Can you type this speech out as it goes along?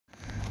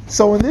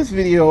So in this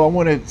video, I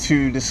wanted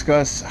to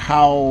discuss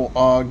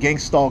how gang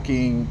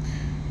stalking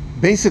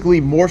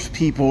basically morphs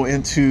people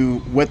into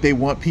what they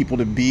want people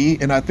to be.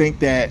 And I think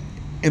that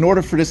in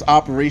order for this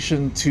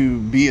operation to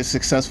be as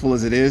successful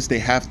as it is, they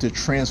have to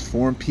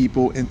transform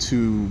people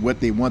into what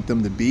they want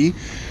them to be.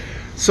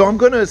 So I'm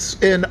gonna,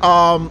 and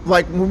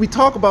like when we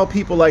talk about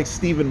people like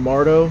Stephen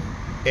Mardo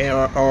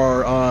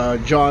or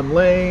John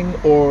Lang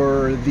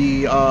or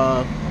the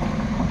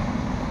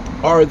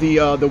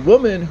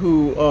woman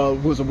who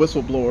was a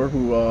whistleblower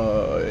who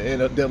in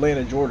the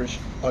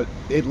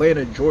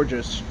Atlanta,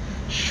 Georgia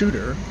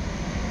shooter.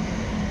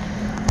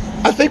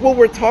 I think what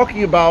we're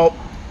talking about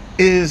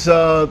is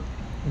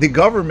the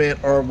government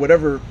or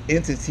whatever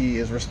entity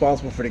is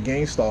responsible for the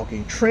gang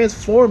stalking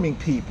transforming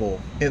people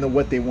into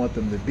what they want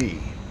them to be.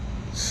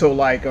 So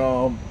like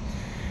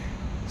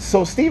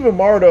so Stephen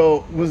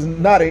Mardo was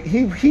not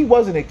he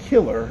wasn't a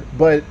killer,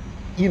 but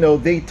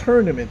they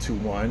turned him into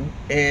one,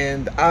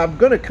 and I'm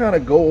gonna kind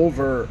of go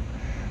over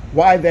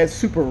why that's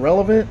super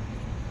relevant.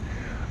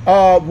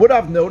 What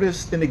I've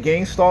noticed in the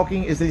gang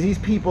stalking is that these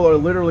people are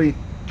literally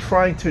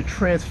trying to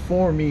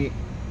transform me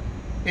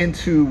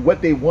into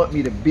what they want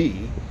me to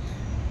be.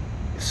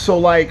 So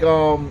like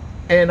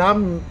and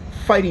I'm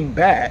fighting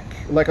back,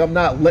 like I'm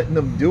not letting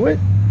them do it,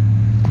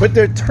 but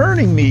they're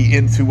turning me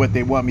into what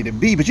they want me to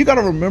be. But you got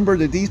to remember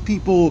that these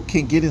people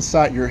can get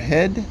inside your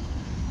head,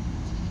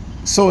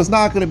 so it's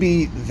not going to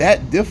be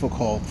that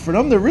difficult for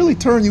them to really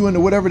turn you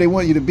into whatever they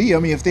want you to be. I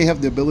mean, if they have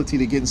the ability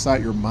to get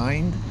inside your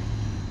mind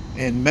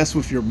and mess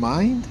with your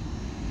mind.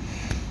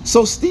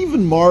 So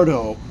Stephen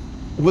Mardo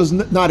was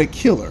not a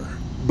killer,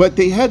 but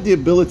they had the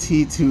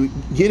ability to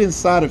get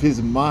inside of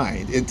his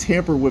mind and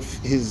tamper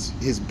with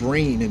his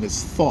brain and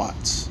his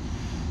thoughts.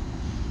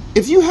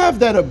 If you have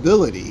that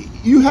ability,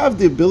 you have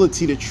the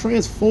ability to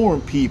transform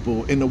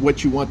people into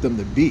what you want them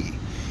to be.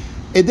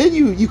 And then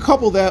you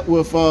couple that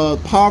with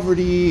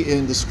poverty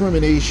and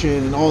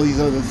discrimination and all these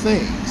other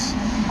things.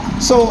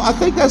 So I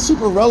think that's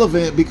super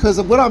relevant, because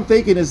of what I'm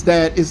thinking is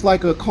that it's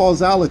like a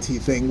causality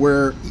thing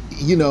where,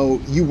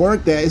 you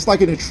weren't that. It's like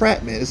an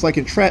entrapment. It's like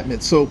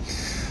entrapment. So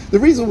the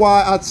reason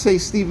why I'd say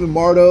Stephen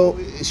Mardo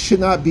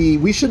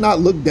we should not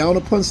look down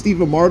upon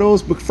Stephen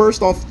Mardo's, but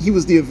first off, he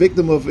was the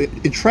victim of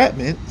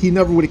entrapment. He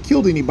never would have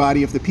killed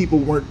anybody if the people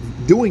weren't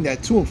doing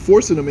that to him,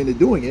 forcing him into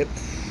doing it.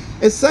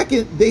 And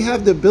second, they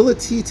have the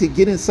ability to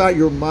get inside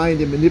your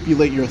mind and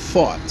manipulate your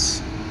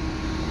thoughts.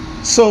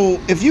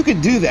 So if you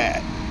could do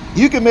that,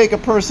 you can make a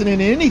person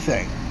into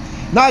anything.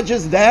 Not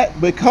just that,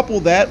 but couple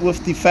that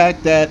with the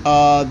fact that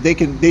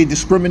they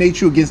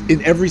discriminate you against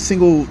in every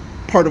single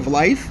part of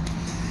life.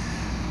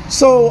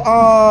 So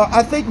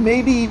I think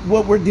maybe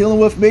what we're dealing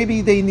with, maybe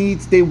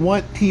they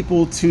want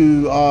people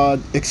to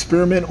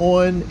experiment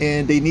on,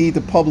 and they need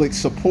the public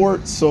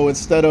support. So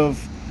instead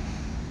of,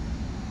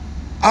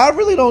 I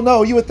really don't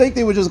know. You would think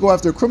they would just go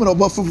after a criminal,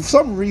 but for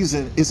some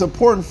reason, it's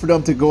important for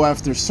them to go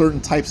after certain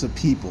types of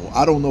people.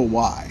 I don't know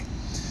why,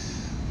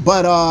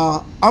 but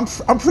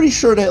I'm pretty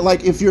sure that,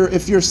 like, if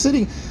you're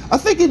sitting, I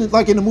think in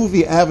the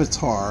movie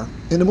Avatar,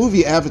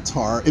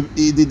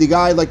 the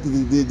guy, like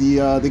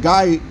the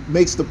guy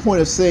makes the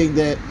point of saying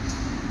that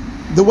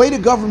the way the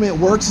government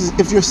works is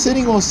if you're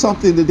sitting on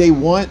something that they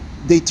want,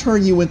 they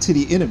turn you into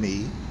the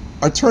enemy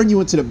or turn you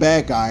into the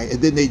bad guy,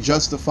 and then they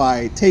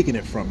justify taking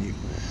it from you.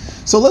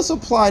 So let's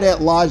apply that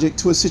logic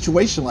to a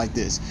situation like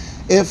this.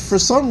 If for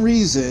some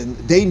reason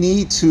they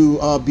need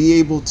to be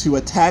able to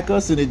attack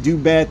us and to do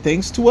bad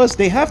things to us,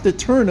 they have to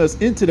turn us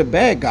into the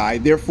bad guy,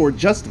 therefore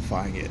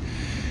justifying it.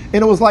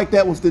 And it was like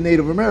that with the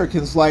Native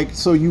Americans. Like,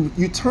 so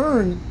you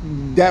turn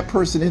that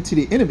person into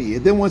the enemy,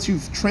 and then once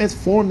you've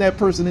transformed that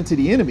person into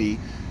the enemy,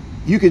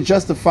 you can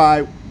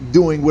justify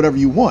doing whatever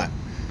you want.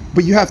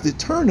 But you have to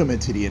turn them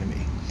into the enemy.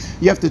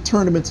 You have to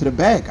turn them into the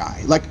bad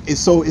guy.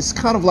 So it's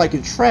kind of like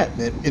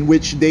entrapment, in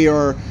which they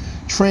are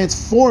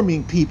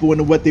transforming people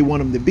into what they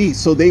want them to be.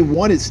 So they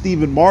wanted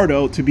Stephen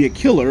Mardo to be a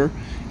killer.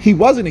 He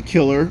wasn't a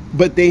killer,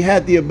 but they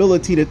had the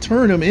ability to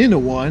turn him into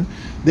one.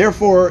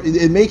 Therefore,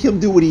 it make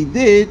him do what he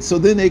did. So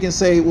then they can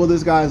say, well,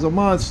 this guy is a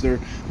monster.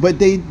 But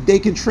they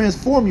can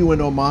transform you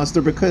into a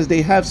monster because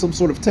they have some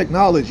sort of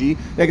technology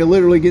that can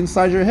literally get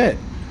inside your head.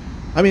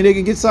 I mean, they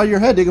can get inside your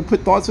head. They can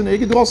put thoughts in it. They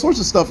can do all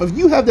sorts of stuff. If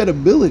you have that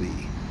ability,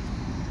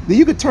 then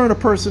you could turn a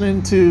person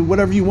into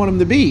whatever you want them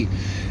to be.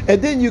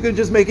 And then you can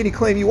just make any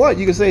claim you want.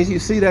 You can say, you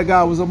see, that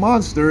guy was a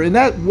monster, and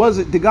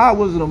the guy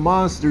wasn't a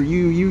monster.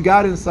 You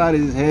got inside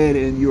his head,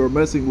 and you were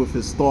messing with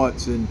his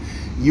thoughts, and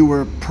you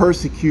were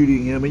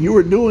persecuting him, and you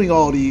were doing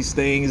all these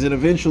things, and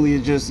eventually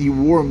you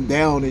wore him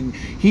down, and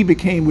he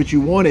became what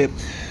you wanted.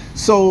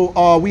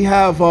 So we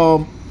have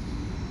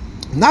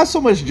not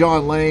so much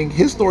John Lang.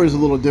 His story is a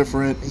little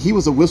different. He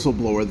was a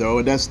whistleblower, though,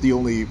 and that's the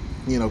only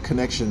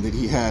connection that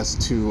he has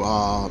to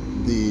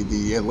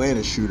the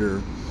Atlanta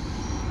shooter.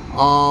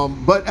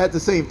 But at the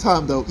same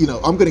time, though,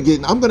 I'm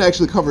gonna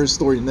actually cover his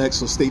story next,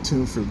 so stay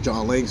tuned for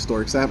John Lang's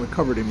story, because I haven't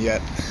covered him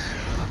yet.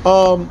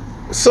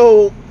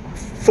 So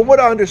from what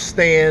I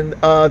understand,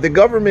 the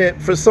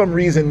government, for some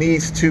reason,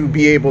 needs to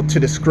be able to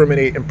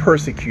discriminate and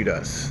persecute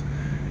us.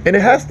 and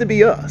it has to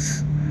be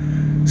us.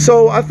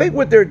 So I think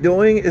what they're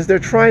doing is they're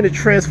trying to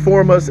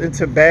transform us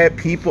into bad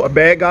people,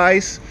 bad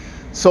guys.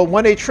 So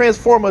when they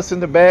transform us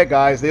into bad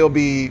guys, they'll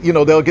be,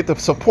 they'll get the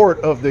support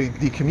of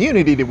the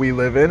community that we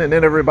live in, and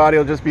then everybody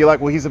will just be like,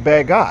 well, he's a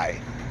bad guy.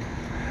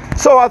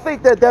 So I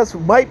think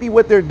that might be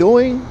what they're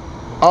doing.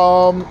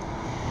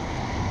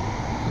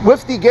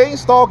 With the gang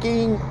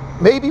stalking,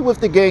 maybe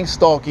with the gang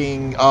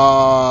stalking,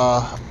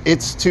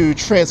 it's to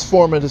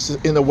transform us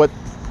into what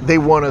they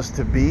want us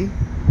to be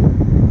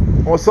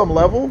on some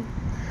level.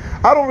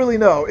 I don't really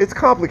know. It's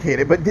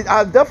complicated, but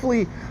I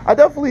definitely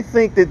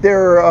think that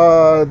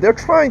they're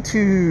trying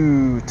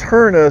to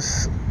turn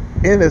us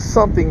into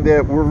something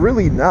that we're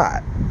really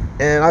not.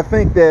 And I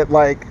think that,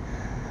 like,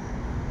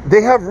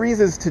 they have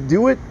reasons to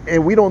do it,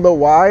 and we don't know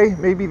why.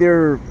 Maybe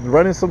they're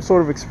running some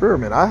sort of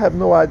experiment. I have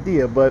no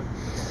idea, but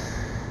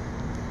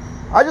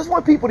I just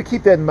want people to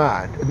keep that in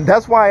mind. And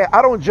that's why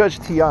I don't judge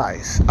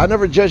TIs. I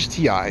never judge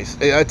TIs.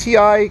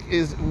 TI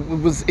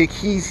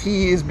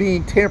he is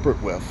being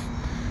tampered with.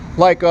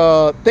 Like,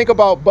 think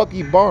about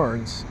Bucky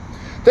Barnes.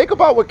 Think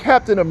about what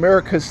Captain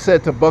America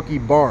said to Bucky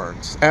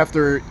Barnes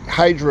after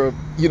Hydra,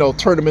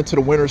 turned him into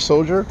the Winter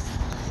Soldier.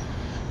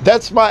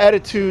 That's my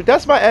attitude.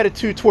 That's my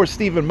attitude towards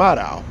Stephen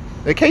Maddow.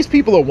 In case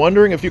people are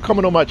wondering, if you're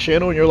coming on my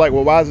channel and you're like,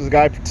 well, why is this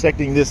guy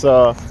protecting this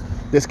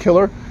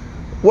killer?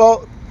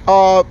 Well,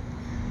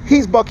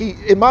 he's Bucky.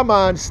 In my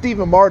mind,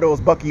 Stephen Mardo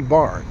is Bucky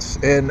Barnes,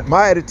 and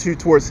my attitude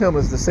towards him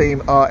is the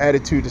same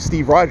attitude that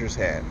Steve Rogers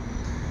had.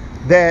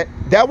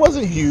 That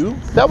wasn't you.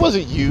 That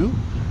wasn't you.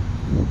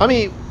 I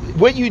mean,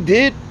 what you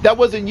did, that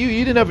wasn't you.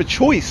 You didn't have a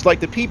choice. Like,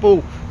 the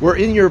people were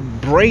in your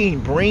brain,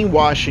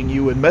 brainwashing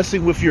you and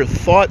messing with your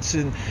thoughts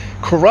and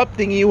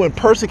corrupting you and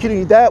persecuting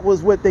you. That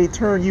was what they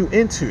turned you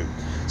into.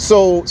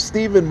 So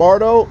Stephen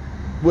Mardo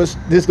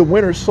is the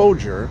Winter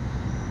Soldier,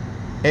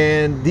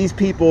 and these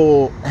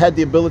people had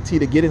the ability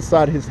to get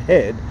inside his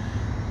head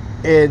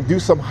and do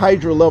some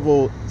Hydra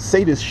level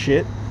sadist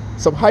shit,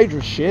 some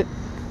Hydra shit,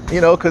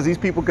 because these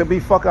people could be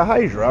fucking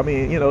Hydra. I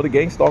mean, the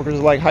gang stalkers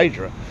are like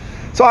Hydra.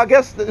 So I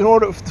guess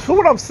so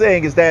what I'm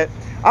saying is that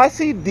I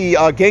see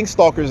the gang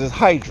stalkers as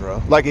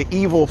Hydra, like an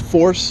evil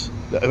force,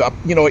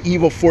 an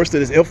evil force that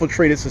has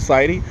infiltrated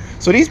society.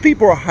 So these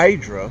people are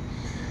Hydra.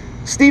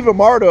 Stephen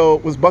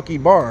Mardo was Bucky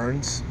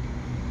Barnes,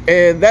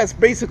 and that's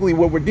basically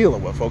what we're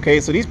dealing with, okay?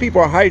 So these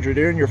people are Hydra.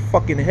 They're in your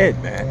fucking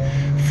head,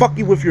 man. Fuck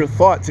you with your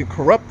thoughts and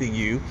corrupting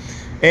you.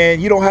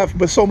 And you don't have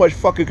but so much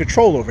fucking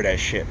control over that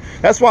shit.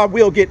 That's why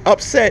we'll get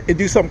upset and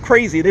do something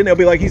crazy, and then they'll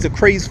be like, he's a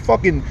crazy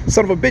fucking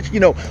son of a bitch.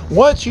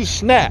 Once you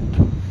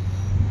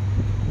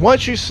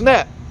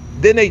snap,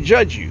 then they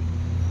judge you.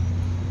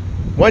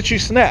 Once you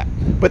snap.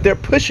 But they're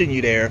pushing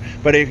you there.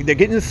 But they're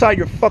getting inside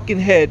your fucking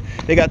head.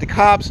 They got the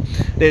cops.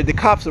 The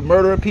cops are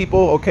murdering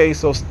people. Okay,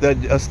 so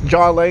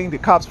John Lang, the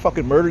cops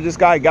fucking murdered this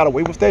guy, got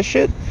away with that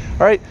shit.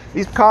 All right,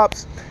 these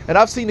cops. And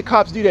I've seen the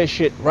cops do that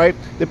shit, right?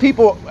 The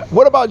people,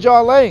 what about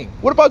John Lang?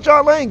 What about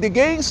John Lang? The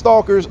gang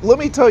stalkers, let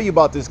me tell you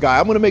about this guy.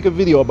 I'm going to make a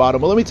video about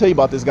him, but let me tell you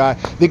about this guy.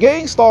 The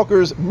gang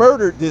stalkers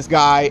murdered this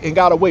guy and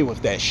got away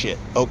with that shit,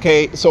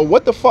 okay? So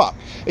what the fuck?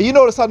 And you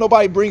notice how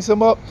nobody brings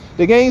him up?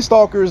 The gang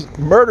stalkers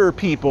murder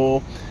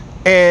people,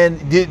 and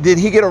did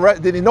he get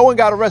arrested? No one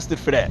got arrested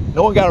for that.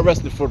 No one got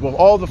arrested for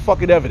all the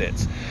fucking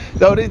evidence.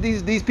 No,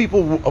 these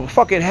people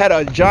fucking had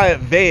a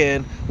giant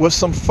van with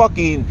some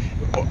fucking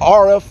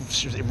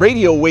RF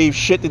radio wave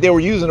shit that they were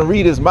using to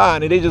read his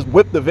mind, and they just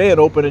whipped the van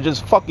open and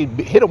just fucking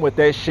hit him with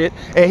that shit,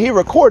 and he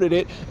recorded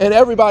it, and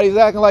everybody's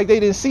acting like they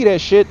didn't see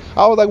that shit.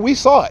 I was like, we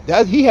saw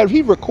it.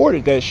 He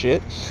recorded that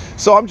shit.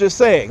 So I'm just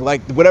saying, like,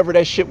 whatever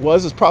that shit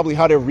was is probably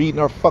how they're reading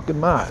our fucking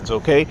minds,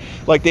 okay?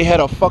 Like, they had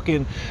a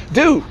fucking,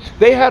 dude,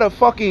 they had a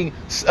fucking,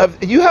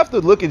 you have to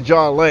look at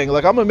John Lang.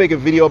 Like, I'm gonna make a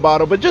video about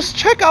him, but just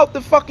check out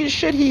the fucking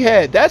shit he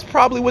had. That's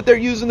probably what they're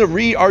using to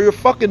read your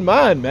fucking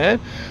mind,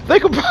 man.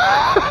 Think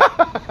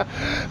about,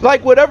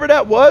 like, whatever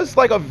that was,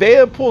 like a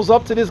van pulls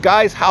up to this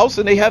guy's house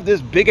and they have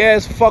this big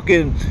ass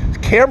fucking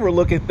camera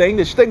looking thing.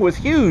 This thing was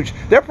huge.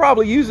 They're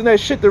probably using that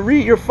shit to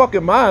read your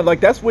fucking mind.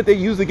 Like, that's what they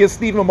used against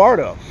Stephen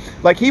Mardo.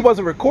 Like, he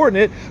wasn't recording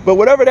it, but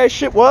whatever that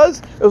shit was,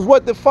 it was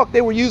what the fuck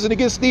they were using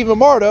against Stephen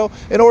Mardo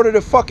in order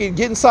to fucking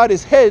get inside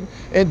his head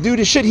and do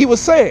the shit he was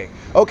saying.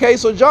 Okay,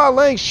 so John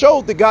Lang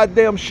showed the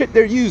goddamn shit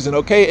they're using,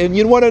 okay? And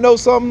you want to know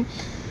something?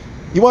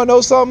 You want to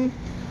know something?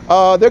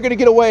 They're going to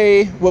get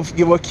away with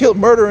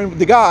murdering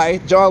the guy,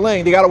 John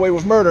Lang. They got away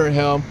with murdering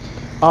him,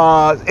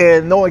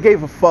 and no one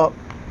gave a fuck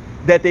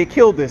that they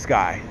killed this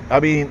guy.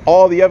 I mean,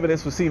 all the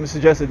evidence would seem to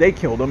suggest that they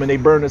killed him and they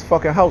burned his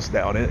fucking house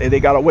down, and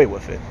they got away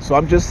with it. So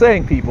I'm just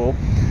saying, people.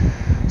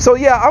 So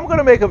yeah, I'm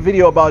gonna make a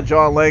video about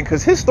John Lang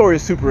because his story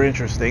is super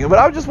interesting. But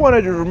I just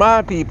wanted to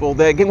remind people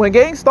that when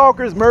gang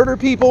stalkers murder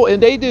people,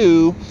 and they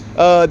do,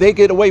 they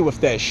get away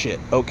with that shit.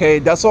 Okay,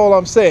 that's all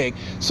I'm saying.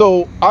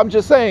 So I'm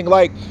just saying,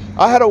 like,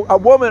 I had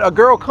a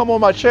girl come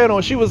on my channel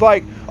and she was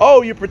like,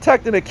 "Oh, you're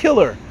protecting a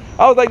killer."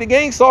 I was like, the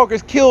gang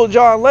stalkers killed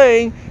John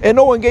Lang, and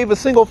no one gave a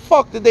single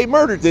fuck that they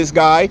murdered this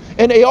guy,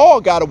 and they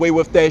all got away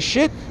with that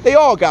shit. They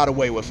all got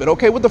away with it,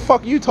 okay? What the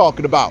fuck are you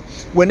talking about?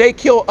 When they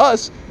kill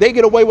us, they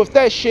get away with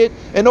that shit,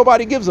 and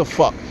nobody gives a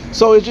fuck.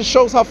 So it just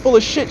shows how full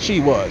of shit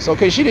she was,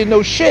 okay? She didn't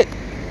know shit.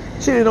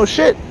 She didn't know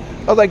shit.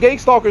 I was like, gang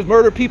stalkers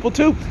murder people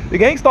too. The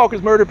gang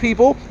stalkers murder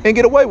people and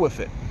get away with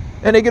it.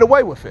 And they get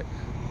away with it.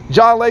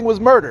 John Lang was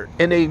murdered,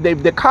 and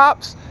the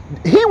cops,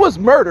 he was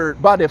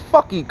murdered by the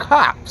fucking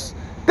cops.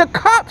 The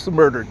cops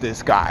murdered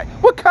this guy.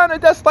 What kind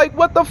of, that's like,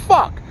 what the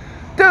fuck?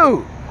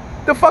 Dude,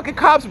 the fucking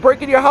cops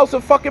break into your house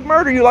and fucking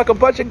murder you like a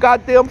bunch of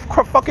goddamn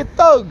fucking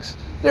thugs.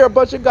 They're a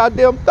bunch of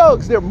goddamn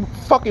thugs. They're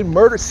fucking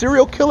murder,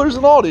 serial killers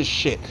and all this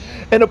shit.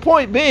 And the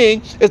point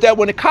being is that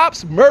when the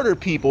cops murder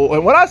people,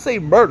 and when I say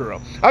murder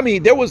them, I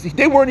mean they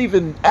weren't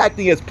even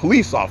acting as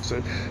police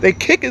officers. They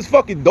kick his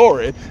fucking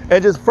door in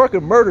and just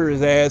fucking murder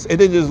his ass, and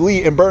then just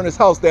leave and burn his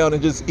house down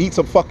and just eat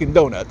some fucking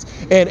donuts.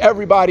 And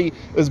everybody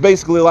is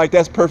basically like,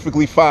 that's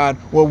perfectly fine.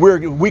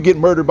 When we get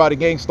murdered by the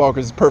gang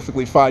stalkers, it's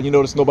perfectly fine. You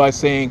notice nobody's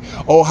saying,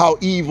 oh, how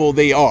evil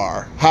they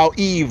are. How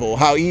evil,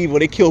 how evil.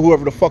 They kill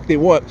whoever the fuck they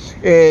want,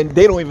 and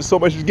they don't even so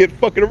much as get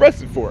fucking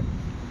arrested for it.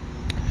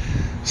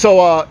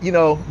 So, you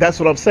know, that's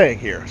what I'm saying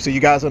here. So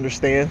you guys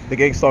understand, the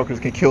gang stalkers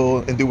can kill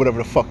and do whatever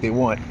the fuck they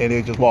want, and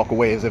they just walk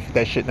away as if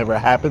that shit never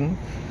happened.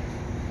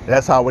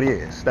 That's how it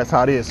is. That's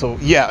how it is. So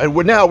yeah, and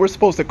we're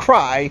supposed to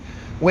cry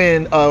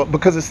when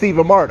because of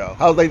Stephen Mardo.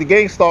 I was like, the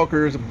gang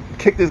stalkers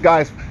kicked this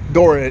guy's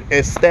door in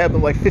and stabbed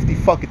him like 50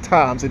 fucking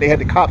times, and they had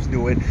the cops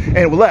do it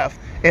and left.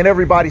 And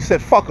everybody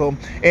said fuck them,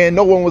 and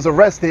no one was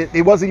arrested.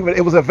 It was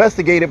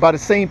investigated by the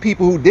same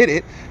people who did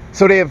it.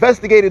 So they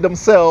investigated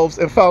themselves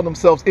and found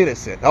themselves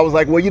innocent. I was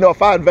like, well, you know,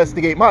 if I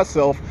investigate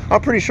myself,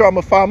 I'm pretty sure I'm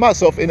gonna find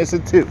myself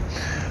innocent too.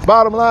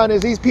 Bottom line is,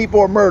 these people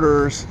are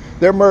murderers.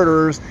 They're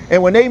murderers,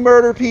 and when they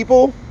murder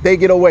people, they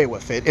get away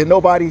with it, and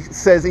nobody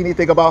says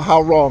anything about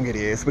how wrong it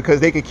is, because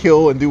they can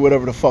kill and do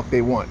whatever the fuck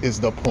they want, is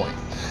the point.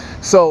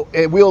 So,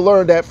 and we'll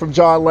learn that from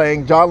John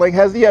Lang. John Lang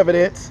has the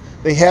evidence.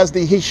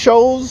 He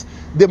shows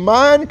the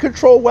mind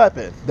control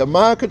weapon. The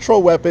mind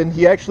control weapon.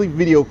 He actually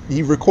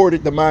he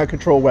recorded the mind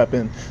control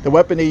weapon. The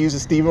weapon they use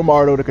is Stephen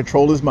Mardo to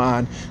control his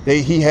mind.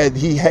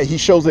 He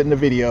shows it in the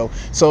video.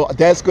 So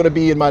that's going to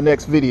be in my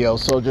next video.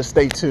 So just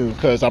stay tuned,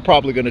 because I'm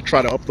probably going to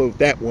try to upload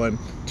that one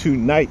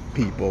tonight,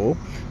 people.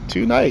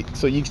 Tonight.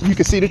 So you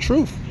can see the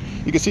truth.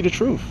 You can see the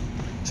truth.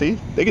 See,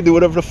 they can do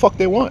whatever the fuck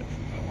they want.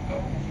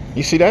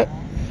 You see that?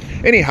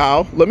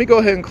 Anyhow, let me go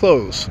ahead and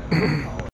close.